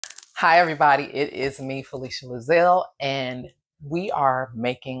Hi everybody, it is me, Felicia Lizelle, and we are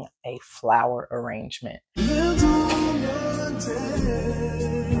making a flower arrangement.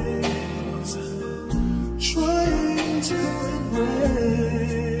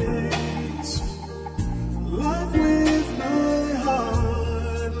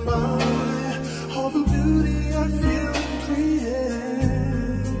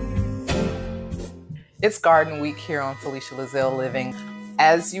 It's Garden Week here on Felicia Lizelle Living.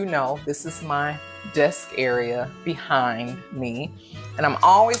 As you know, this is my desk area behind me, and I'm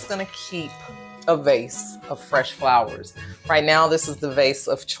always going to keep a vase of fresh flowers. Right now, this is the vase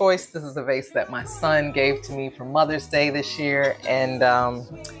of choice. This is the vase that my son gave to me for Mother's Day this year, and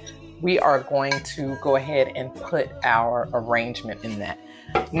we are going to go ahead and put our arrangement in that.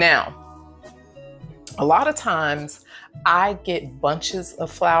 Now, a lot of times I get bunches of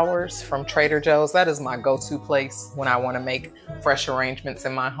flowers from Trader Joe's. That is my go-to place when I want to make fresh arrangements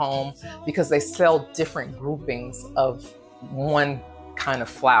in my home, because they sell different groupings of one kind of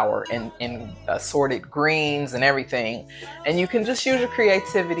flower in assorted greens and everything. And you can just use your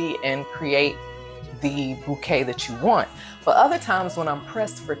creativity and create the bouquet that you want. But other times when I'm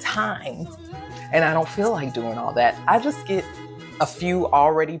pressed for time and I don't feel like doing all that, I just get a few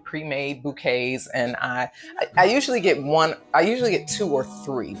already pre-made bouquets, and I usually get two or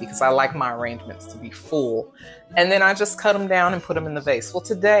three because I like my arrangements to be full, and then I just cut them down and put them in the vase. Well,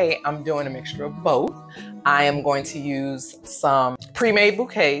 today I'm doing a mixture of both. I am going to use some pre-made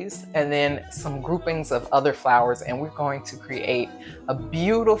bouquets and then some groupings of other flowers, and we're going to create a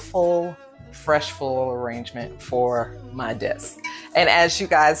beautiful fresh floral arrangement for my desk. And as you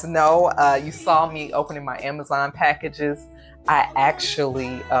guys know, you saw me opening my Amazon packages. I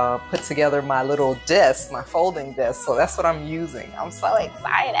actually put together my little desk, my folding desk. So that's what I'm using. I'm so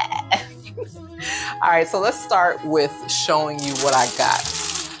excited. All right, so let's start with showing you what I got.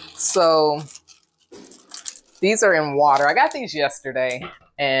 So these are in water. I got these yesterday,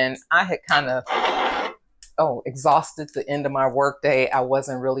 and I had kind of exhausted the end of my workday. I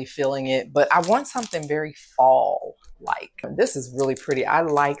wasn't really feeling it, but I want something very fall-like. This is really pretty. I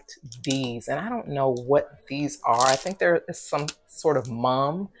liked these, and I don't know what these are. I think there is some sort of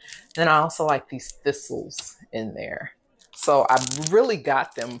mum. And I also like these thistles in there. So I really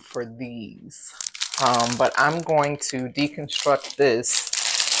got them for these. But I'm going to deconstruct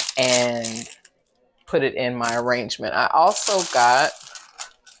this and put it in my arrangement. I also got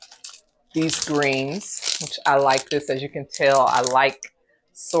these greens, which I like this. As you can tell, I like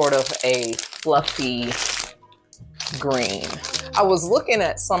sort of a fluffy green. I was looking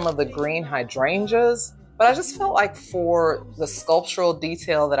at some of the green hydrangeas, but I just felt like for the sculptural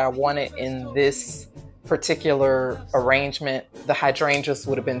detail that I wanted in this particular arrangement, the hydrangeas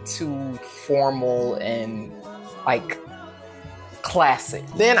would have been too formal and like classic.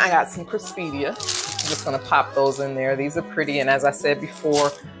 Then I got some Cresspedia. I'm just gonna pop those in there. These are pretty, and as I said before,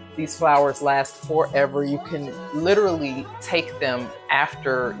 these flowers last forever. You can literally take them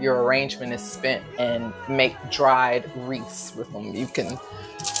after your arrangement is spent and make dried wreaths with them.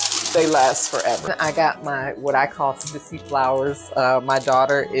 They last forever. I got my, what I call sissy flowers. My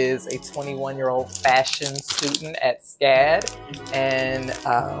daughter is a 21-year-old fashion student at SCAD, and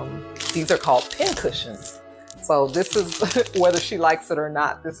these are called pin cushions. So this is, whether she likes it or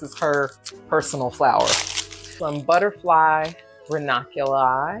not, this is her personal flower. Some butterfly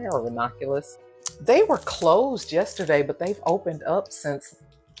ranunculi or ranunculus. They were closed yesterday, but they've opened up since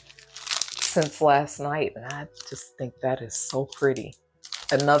last night, and I just think that is so pretty.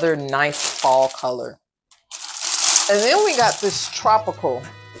 Another nice fall color. And then we got this tropical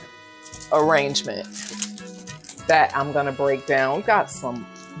arrangement that I'm gonna break down. We got some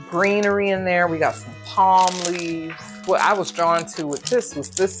greenery in there. We got some palm leaves. What I was drawn to with this was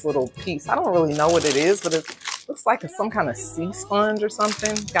this little piece. I don't really know what it is, but it looks like some kind of sea sponge or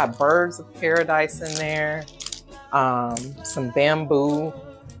something. Got birds of paradise in there. Some bamboo.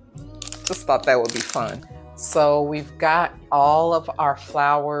 Just thought that would be fun. So we've got all of our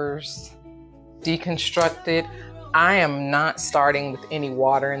flowers deconstructed. I am not starting with any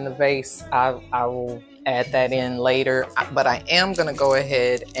water in the vase. I will add that in later, but I am gonna go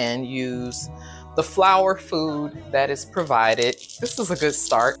ahead and use the flower food that is provided. This is a good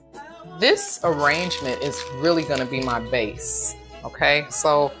start. This arrangement is really gonna be my base, okay?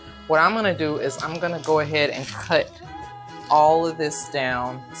 So what I'm gonna do is I'm gonna go ahead and cut all of this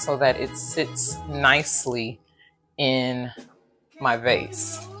down so that it sits nicely in my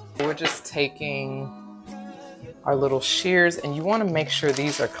vase. We're just taking our little shears, and you wanna make sure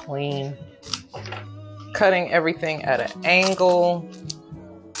these are clean. Cutting everything at an angle.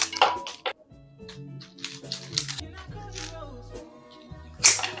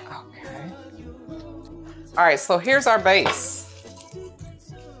 Okay. All right, so here's our base.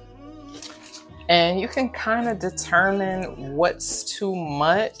 And you can kind of determine what's too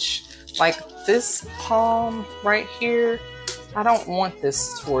much. Like this palm right here, I don't want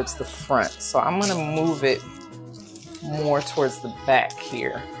this towards the front. So I'm gonna move it more towards the back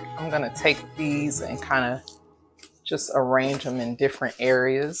here. I'm gonna take these and kind of just arrange them in different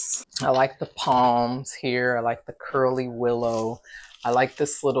areas. I like the palms here. I like the curly willow. I like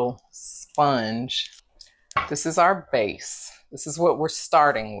this little sponge. This is our base. This is what we're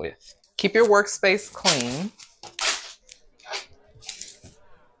starting with. Keep your workspace clean.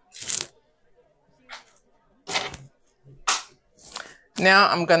 Now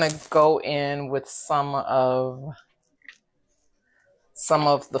I'm gonna go in with some of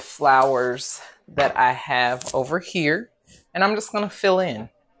the flowers that I have over here, and I'm just gonna fill in.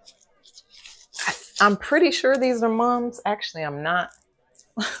 I'm pretty sure these are mums. Actually, I'm not.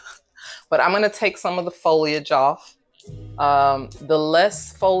 But I'm gonna take some of the foliage off. The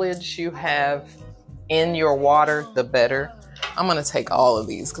less foliage you have in your water, the better. I'm gonna take all of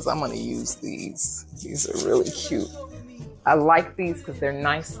these because I'm gonna use these. These are really cute. I like these because they're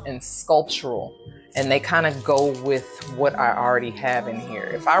nice and sculptural, and they kind of go with what I already have in here.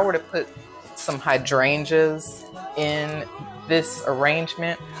 If I were to put some hydrangeas in this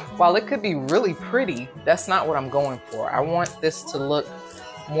arrangement, while it could be really pretty, that's not what I'm going for. I want this to look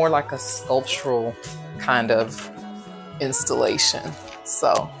more like a sculptural kind of installation.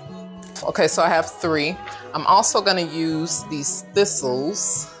 So, okay, so I have 3. I'm also gonna use these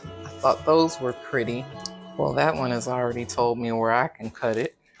thistles. I thought those were pretty. Well, that one has already told me where I can cut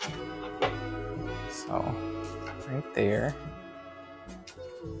it. So, right there.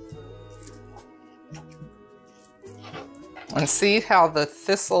 And see how the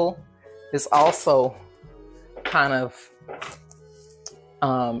thistle is also kind of,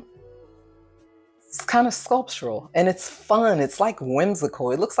 it's kind of sculptural and it's fun. It's like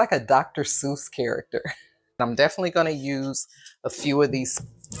whimsical. It looks like a Dr. Seuss character. I'm definitely gonna use a few of these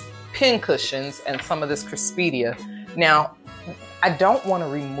pin cushions and some of this Crispidia. Now, I don't want to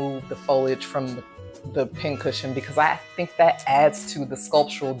remove the foliage from the pin cushion because I think that adds to the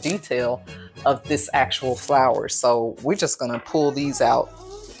sculptural detail of this actual flower. So we're just gonna pull these out.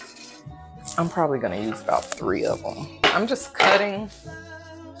 I'm probably gonna use about 3 of them. I'm just cutting,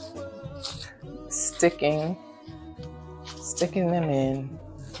 sticking them in.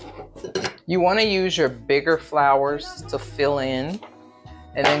 You want to use your bigger flowers to fill in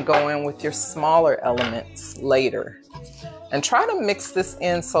and then go in with your smaller elements later. And try to mix this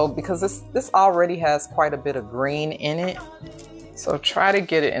in because this already has quite a bit of green in it. So try to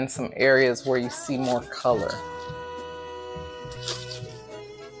get it in some areas where you see more color.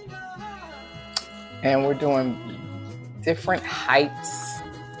 And we're doing different heights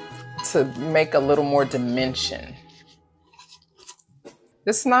to make a little more dimension.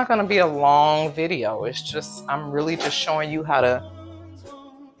 This is not gonna be a long video. It's just, I'm really just showing you how to,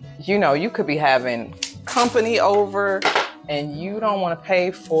 you know, you could be having company over and you don't want to pay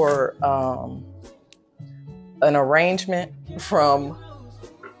for an arrangement from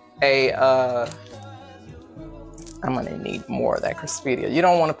a, I'm gonna need more of that Crispidia. You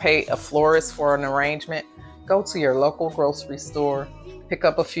don't want to pay a florist for an arrangement. Go to your local grocery store, pick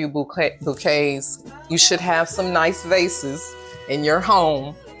up a few bouquets. You should have some nice vases in your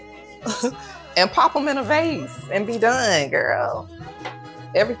home and pop them in a vase and be done, girl.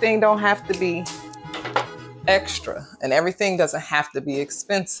 Everything don't have to be extra and everything doesn't have to be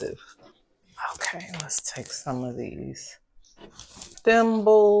expensive. Okay, let's take some of these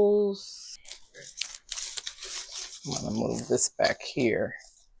thimbles. I'm gonna move this back here.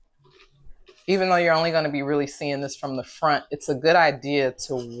 Even though you're only gonna be really seeing this from the front, it's a good idea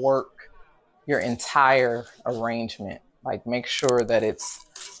to work your entire arrangement. Like make sure that it's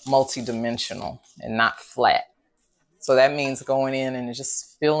multi-dimensional and not flat. So that means going in and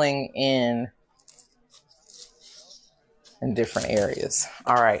just filling in different areas.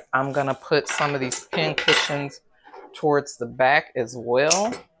 All right, I'm gonna put some of these pin cushions towards the back as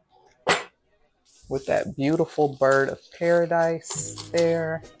well with that beautiful bird of paradise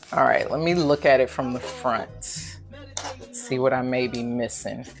there. All right, let me look at it from the front. See what I may be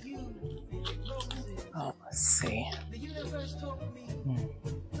missing. Oh, let's see.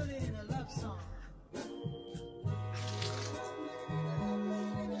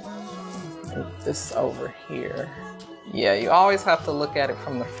 Move this over here. Yeah, you always have to look at it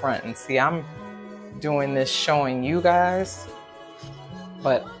from the front. And see, I'm doing this showing you guys,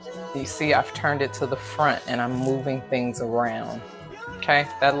 but you see I've turned it to the front and I'm moving things around. Okay,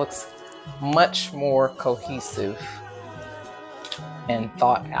 that looks much more cohesive. and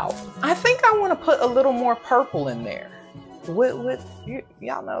thought out. I think I want to put a little more purple in there.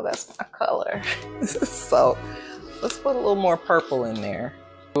 Y'all know that's my color. So let's put a little more purple in there.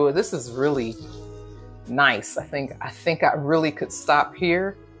 Ooh, this is really nice. I think I really could stop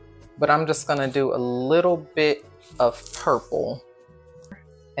here, but I'm just gonna do a little bit of purple.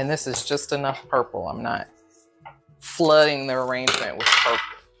 And this is just enough purple. I'm not flooding the arrangement with purple.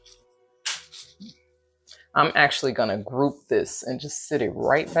 I'm actually gonna group this and just sit it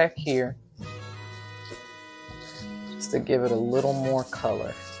right back here, just to give it a little more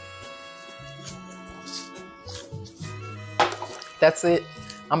color. That's it,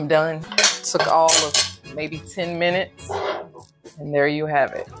 I'm done. Took all of maybe 10 minutes, and there you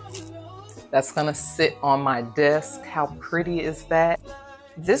have it. That's gonna sit on my desk. How pretty is that?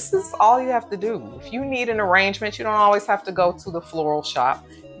 This is all you have to do. If you need an arrangement, you don't always have to go to the floral shop.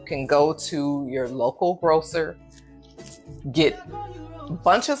 You can go to your local grocer, get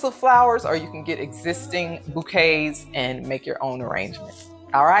bunches of flowers, or you can get existing bouquets and make your own arrangement.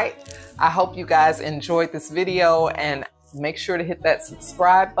 All right, I hope you guys enjoyed this video, and make sure to hit that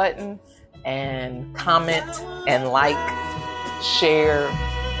subscribe button and comment and like, share,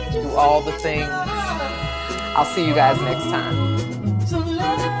 do all the things. I'll see you guys next time.